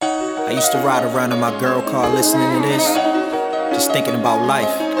I used to ride around in my girl car listening to this, just thinking about life.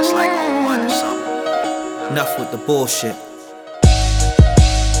 It's like '01 or something. Enough with the bullshit.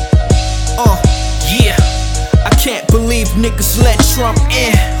 Yeah, I can't believe niggas let Trump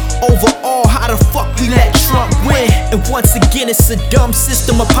in. Overall, how the fuck we let Trump win? And once again, it's a dumb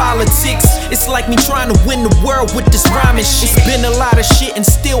system of politics. It's like me trying to win the world with this rhyming shit. It's been a lot of shit and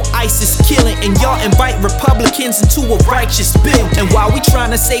still ICE is killing. And y'all invite Republicans into a righteous bill. And while we trying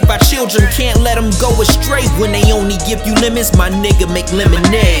to save our children, can't let them go astray. When they only give you lemons, my nigga make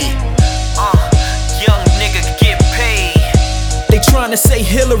lemonade. Young nigga get paid. They tryna say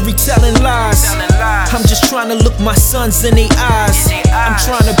Hillary telling lies. I'm just tryna look my sons in their eyes. I'm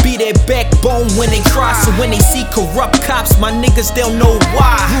tryna be their backbone when they cry. So when they see corrupt cops, my niggas, they'll know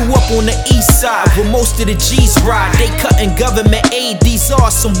why. Grew up on the east side where most of the G's ride. They cutting government aid, these are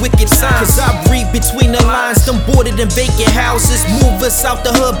some wicked signs. Cause I read between the lines, them boarded and vacant houses. Move us out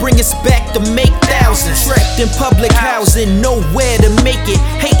the hood, bring us back to make thousands. Trapped in public housing, nowhere to make it.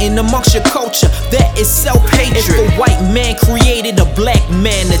 Hating amongst your culture, that is self-hatred. If a white man created a black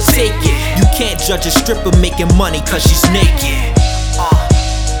man to take it, you can't judge a stripper making money cause she's naked.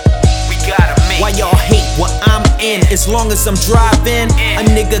 We gotta make Why y'all hate what I'm in? As long as I'm driving, a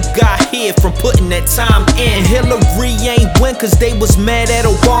nigga got here from putting that time in. Hillary ain't win cause they was mad at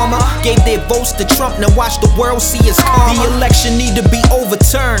Obama. Gave their votes to Trump, now watch the world see his karma. The election need to be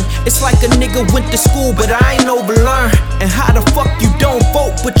overturned. It's like a nigga went to school but I ain't overlearned. And how the fuck you don't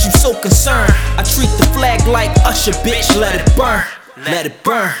vote but you so concerned? I treat the flag like Usher, bitch, let it burn. Let it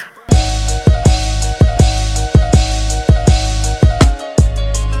burn.